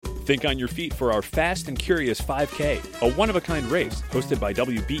Think on your feet for our Fast and Curious 5K, a one-of-a-kind race hosted by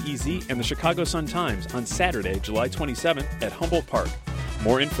WBEZ and the Chicago Sun-Times on Saturday, July 27th at Humboldt Park.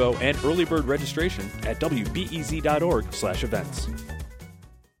 More info and early bird registration at wbez.org/events.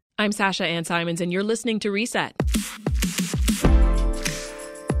 I'm Sasha Ann Simons, and you're listening to Reset.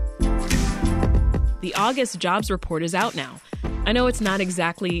 The August jobs report is out now. I know it's not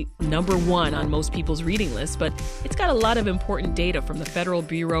exactly number one on most people's reading list, but it's got a lot of important data from the Federal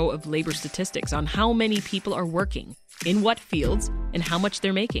Bureau of Labor Statistics on how many people are working, in what fields, and how much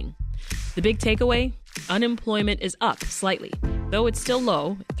they're making. The big takeaway? Unemployment is up slightly, though it's still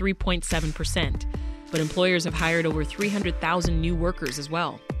low, 3.7%. But employers have hired over 300,000 new workers as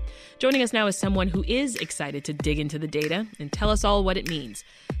well. Joining us now is someone who is excited to dig into the data and tell us all what it means.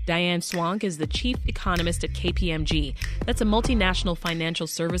 Diane Swonk is the chief economist at KPMG. That's a multinational financial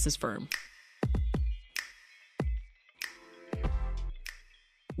services firm.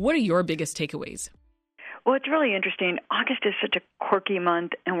 What are your biggest takeaways? Well, it's really interesting. August is such a quirky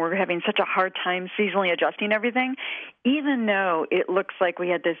month, and we're having such a hard time seasonally adjusting everything, even though it looks like we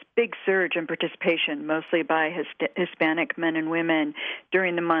had this big surge in participation, mostly by Hispanic men and women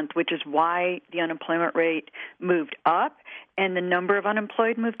during the month, which is why the unemployment rate moved up and the number of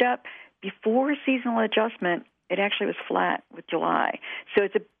unemployed moved up. Before seasonal adjustment, it actually was flat with July. So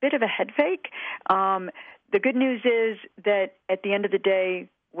it's a bit of a head fake. The good news is that at the end of the day,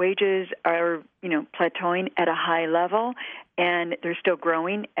 wages are, plateauing at a high level, and they're still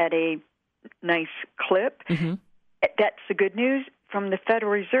growing at a nice clip. Mm-hmm. That's the good news. From the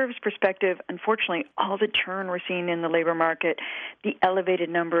Federal Reserve's perspective, unfortunately, all the churn we're seeing in the labor market, the elevated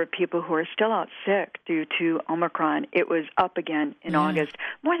number of people who are still out sick due to Omicron, it was up again in August,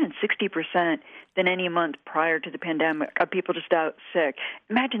 more than 60% than any month prior to the pandemic of people just out sick.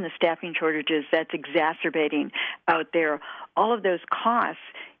 Imagine the staffing shortages that's exacerbating out there. All of those costs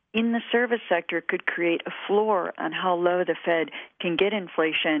in the service sector could create a floor on how low the Fed can get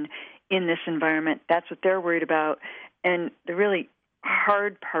inflation in this environment. That's what they're worried about. And the really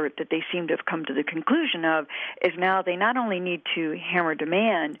hard part that they seem to have come to the conclusion of is now they not only need to hammer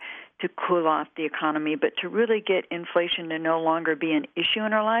demand to cool off the economy, but to really get inflation to no longer be an issue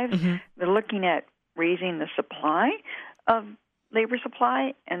in our lives. Mm-hmm. They're looking at raising the supply of labor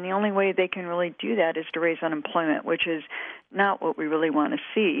supply, and the only way they can really do that is to raise unemployment, which is not what we really want to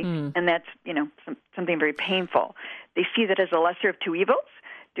see. And that's, something very painful. They see that as a lesser of two evils,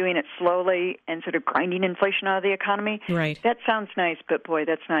 doing it slowly and sort of grinding inflation out of the economy. Right. That sounds nice, but boy,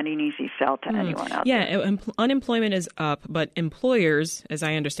 that's not an easy sell to anyone out there. Yeah, unemployment is up, but employers, as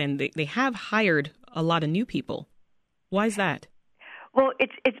I understand, they have hired a lot of new people. Why is that? Well,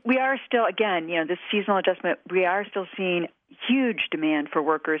 we are still, again, this seasonal adjustment, we are still seeing huge demand for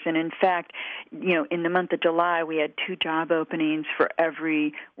workers. And in fact, in the month of July, we had 2 job openings for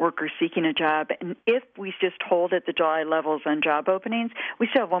every worker seeking a job. And if we just hold at the July levels on job openings, we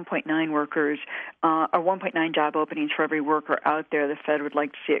still have 1.9 workers, or 1.9 job openings for every worker out there. The Fed would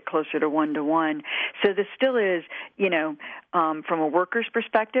like to see it closer to 1-to-1. So this still is, from a worker's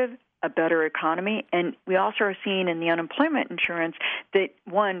perspective, a better economy. And we also are seeing in the unemployment insurance that,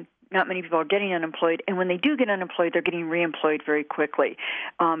 one, not many people are getting unemployed, and when they do get unemployed, they're getting reemployed very quickly.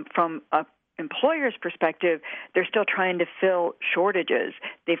 From a employer's perspective, they're still trying to fill shortages.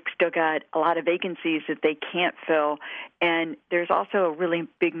 They've still got a lot of vacancies that they can't fill, and there's also a really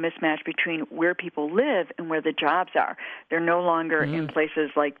big mismatch between where people live and where the jobs are. They're no longer in places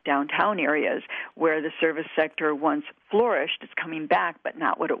like downtown areas where the service sector once flourished. It's coming back, but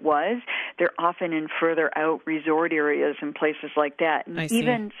not what it was. They're often in further out resort areas and places like that. And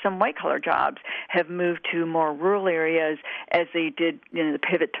even some white-collar jobs have moved to more rural areas as they did the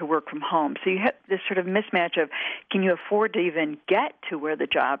pivot to work from home. So you have this sort of mismatch of, can you afford to even get to where the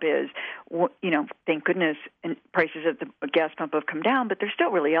job is? Thank goodness and prices at the gas pump have come down, but they're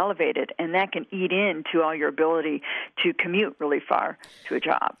still really elevated, and that can eat into all your ability to commute really far to a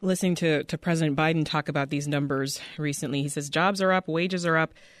job. Listening to President Biden talk about these numbers recently, he says jobs are up, wages are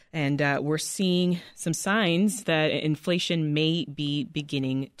up, and we're seeing some signs that inflation may be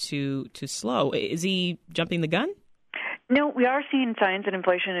beginning to slow. Is he jumping the gun? No, we are seeing signs that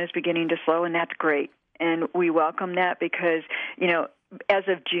inflation is beginning to slow, and that's great. And we welcome that because, as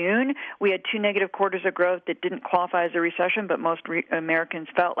of June, we had 2 negative quarters of growth that didn't qualify as a recession, but most Americans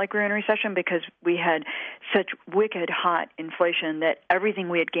felt like we were in a recession because we had such wicked hot inflation that everything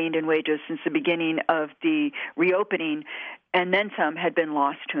we had gained in wages since the beginning of the reopening and then some had been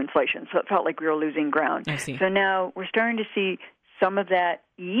lost to inflation. So it felt like we were losing ground. I see. So now we're starting to see some of that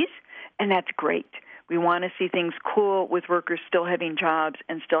ease, and that's great. We want to see things cool with workers still having jobs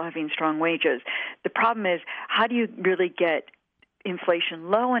and still having strong wages. The problem is, how do you really get inflation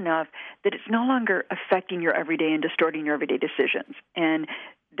low enough that it's no longer affecting your everyday and distorting your everyday decisions. And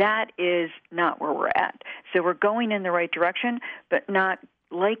that is not where we're at. So we're going in the right direction, but not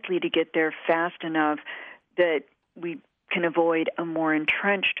likely to get there fast enough that we can avoid a more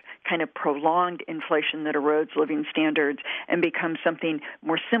entrenched kind of prolonged inflation that erodes living standards and becomes something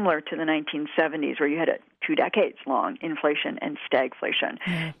more similar to the 1970s, where you had a 2 decades long inflation and stagflation.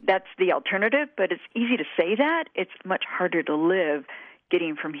 That's the alternative, but it's easy to say that. It's much harder to live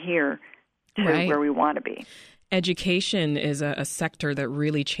getting from here to where we want to be. Education is a sector that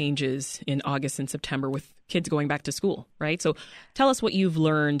really changes in August and September with kids going back to school, right? So tell us what you've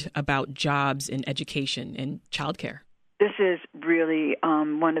learned about jobs in education and childcare. This is really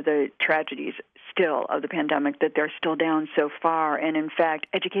one of the tragedies still of the pandemic, that they're still down so far. And in fact,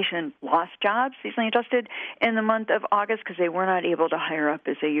 education lost jobs, seasonally adjusted, in the month of August because they were not able to hire up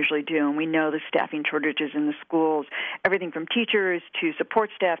as they usually do. And we know the staffing shortages in the schools, everything from teachers to support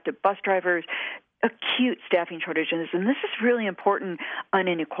staff to bus drivers, acute staffing shortages. And this is really important on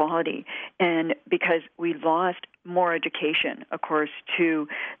inequality. And because we lost more education, of course, to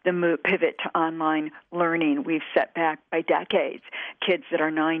the pivot to online learning. We've set back by decades kids that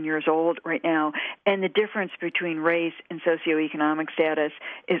are 9 years old right now. And the difference between race and socioeconomic status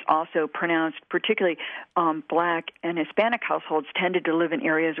is also pronounced. Particularly Black and Hispanic households tended to live in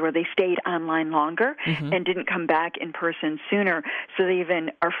areas where they stayed online longer and didn't come back in person sooner. So they even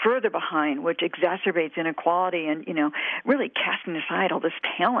are further behind, which exacerbates inequality and, really casting aside all this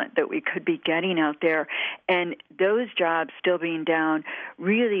talent that we could be getting out there. And those jobs still being down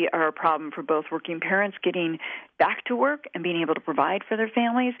really are a problem for both working parents getting back to work and being able to provide for their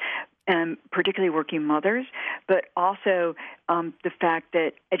families, and particularly working mothers, but also the fact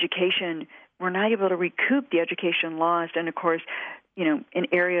that education, we're not able to recoup the education lost. And, of course, in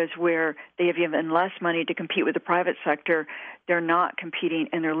areas where they have even less money to compete with the private sector, they're not competing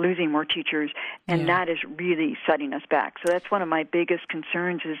and they're losing more teachers, and that is really setting us back. So that's one of my biggest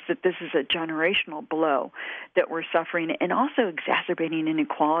concerns, is that this is a generational blow that we're suffering, and also exacerbating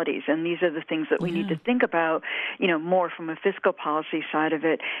inequalities. And these are the things that we need to think about, more from a fiscal policy side of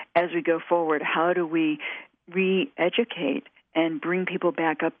it as we go forward. How do we re-educate and bring people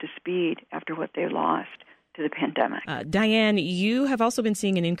back up to speed after what they lost to the pandemic? Diane, you have also been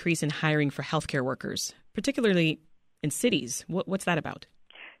seeing an increase in hiring for healthcare workers, particularly in cities. What's that about?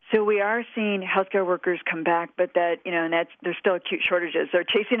 So we are seeing healthcare workers come back, but that, and there's still acute shortages. They're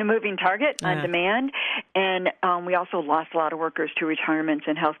chasing a moving target on demand, and we also lost a lot of workers to retirements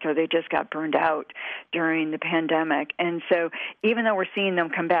in healthcare. They just got burned out during the pandemic. And so even though we're seeing them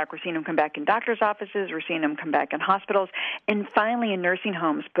come back, we're seeing them come back in doctors' offices, we're seeing them come back in hospitals, and finally in nursing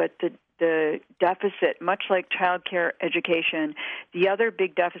homes. But the deficit, much like child care, education, the other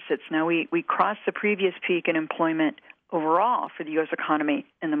big deficits, now we crossed the previous peak in employment overall for the U.S. economy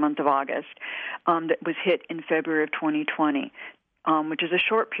in the month of August that was hit in February of 2020, which is a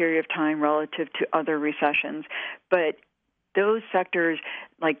short period of time relative to other recessions. But those sectors,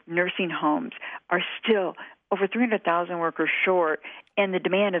 like nursing homes, are still over 300,000 workers short, and the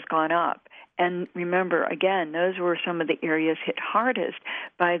demand has gone up. And remember, again, those were some of the areas hit hardest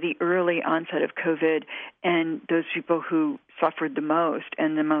by the early onset of COVID, and those people who suffered the most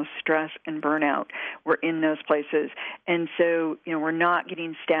and the most stress and burnout were in those places. And so, we're not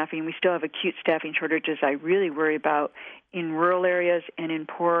getting staffing. We still have acute staffing shortages I really worry about in rural areas and in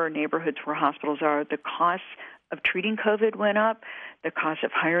poorer neighborhoods where hospitals are. The costs of treating COVID went up. The cost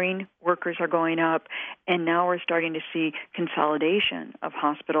of hiring workers are going up. And now we're starting to see consolidation of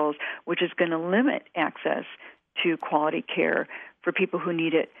hospitals, which is going to limit access to quality care for people who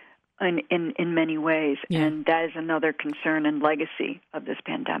need it in many ways. And that is another concern and legacy of this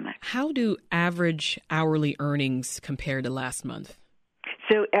pandemic. How do average hourly earnings compare to last month?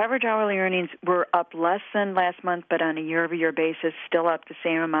 So average hourly earnings were up less than last month, but on a year-over-year basis, still up the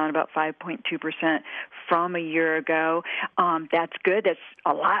same amount, about 5.2% from a year ago. That's good. That's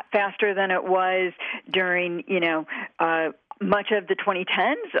a lot faster than it was during, much of the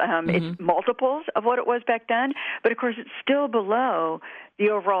 2010s. It's multiples of what it was back then. But, of course, it's still below the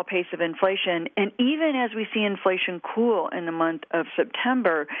overall pace of inflation. And even as we see inflation cool in the month of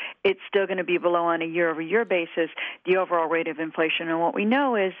September, it's still going to be below on a year-over-year basis the overall rate of inflation. And what we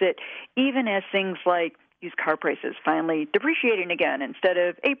know is that even as things like used car prices finally depreciating again instead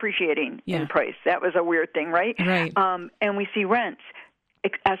of appreciating in price, that was a weird thing, right? Right. And we see rents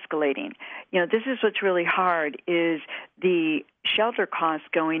escalating. This is what's really hard, is the shelter costs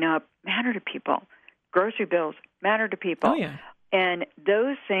going up matter to people. Grocery bills matter to people. Oh, yeah. And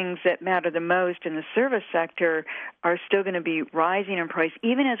those things that matter the most in the service sector are still going to be rising in price,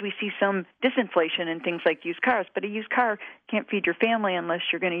 even as we see some disinflation in things like used cars. But a used car can't feed your family unless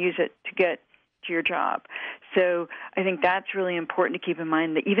you're going to use it to get to your job. So I think that's really important to keep in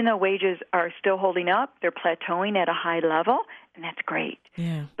mind, that even though wages are still holding up, they're plateauing at a high level, and that's great.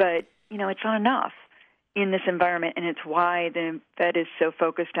 Yeah. But, it's not enough in this environment, and it's why the Fed is so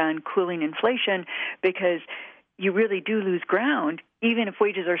focused on cooling inflation, because you really do lose ground, even if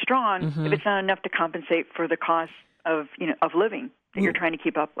wages are strong, if it's not enough to compensate for the cost of living that you're trying to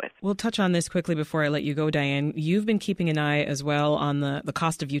keep up with. We'll touch on this quickly before I let you go, Diane. You've been keeping an eye as well on the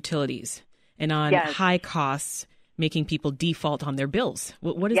cost of utilities and on high costs making people default on their bills.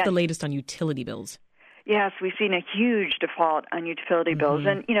 What is the latest on utility bills? Yes, we've seen a huge default on utility bills.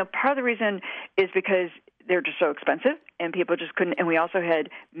 And, part of the reason is because they're just so expensive and people just couldn't. And we also had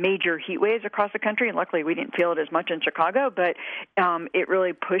major heat waves across the country. And luckily, we didn't feel it as much in Chicago, but it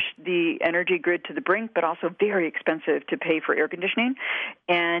really pushed the energy grid to the brink, but also very expensive to pay for air conditioning.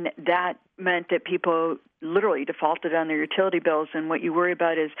 And that meant that people literally defaulted on their utility bills. And what you worry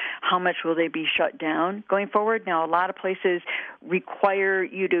about is how much will they be shut down going forward. Now, a lot of places require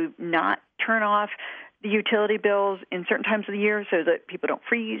you to not turn off the utility bills in certain times of the year so that people don't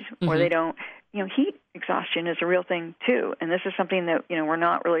freeze or they don't. Heat exhaustion is a real thing, too. And this is something that, we're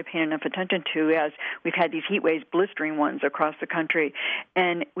not really paying enough attention to, as we've had these heat waves, blistering ones across the country.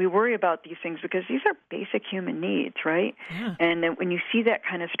 And we worry about these things because these are basic human needs, right? Yeah. And then when you see that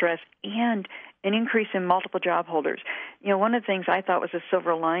kind of stress and an increase in multiple job holders, one of the things I thought was a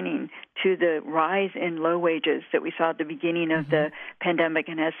silver lining to the rise in low wages that we saw at the beginning of the pandemic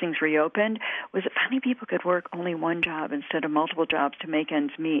and as things reopened was that finally people could work only one job instead of multiple jobs to make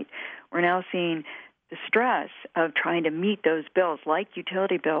ends meet. We're now seeing the stress of trying to meet those bills, like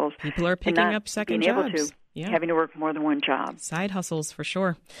utility bills. People are picking up second jobs. Having to work more than one job. Side hustles, for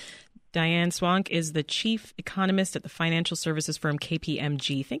sure. Diane Swonk is the chief economist at the financial services firm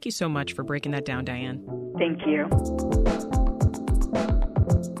KPMG. Thank you so much for breaking that down, Diane. Thank you.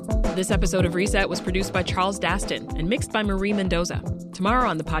 This episode of Reset was produced by Charles Daston and mixed by Marie Mendoza. Tomorrow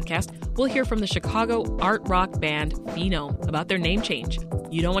on the podcast, we'll hear from the Chicago art rock band Phenome about their name change.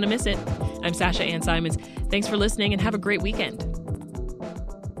 You don't want to miss it. I'm Sasha Ann Simons. Thanks for listening and have a great weekend.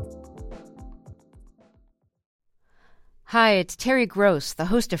 Hi, it's Terry Gross, the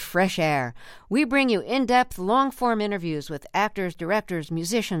host of Fresh Air. We bring you in-depth, long-form interviews with actors, directors,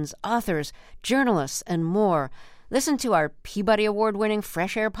 musicians, authors, journalists, and more. Listen to our Peabody Award-winning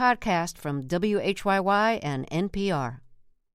Fresh Air podcast from WHYY and NPR.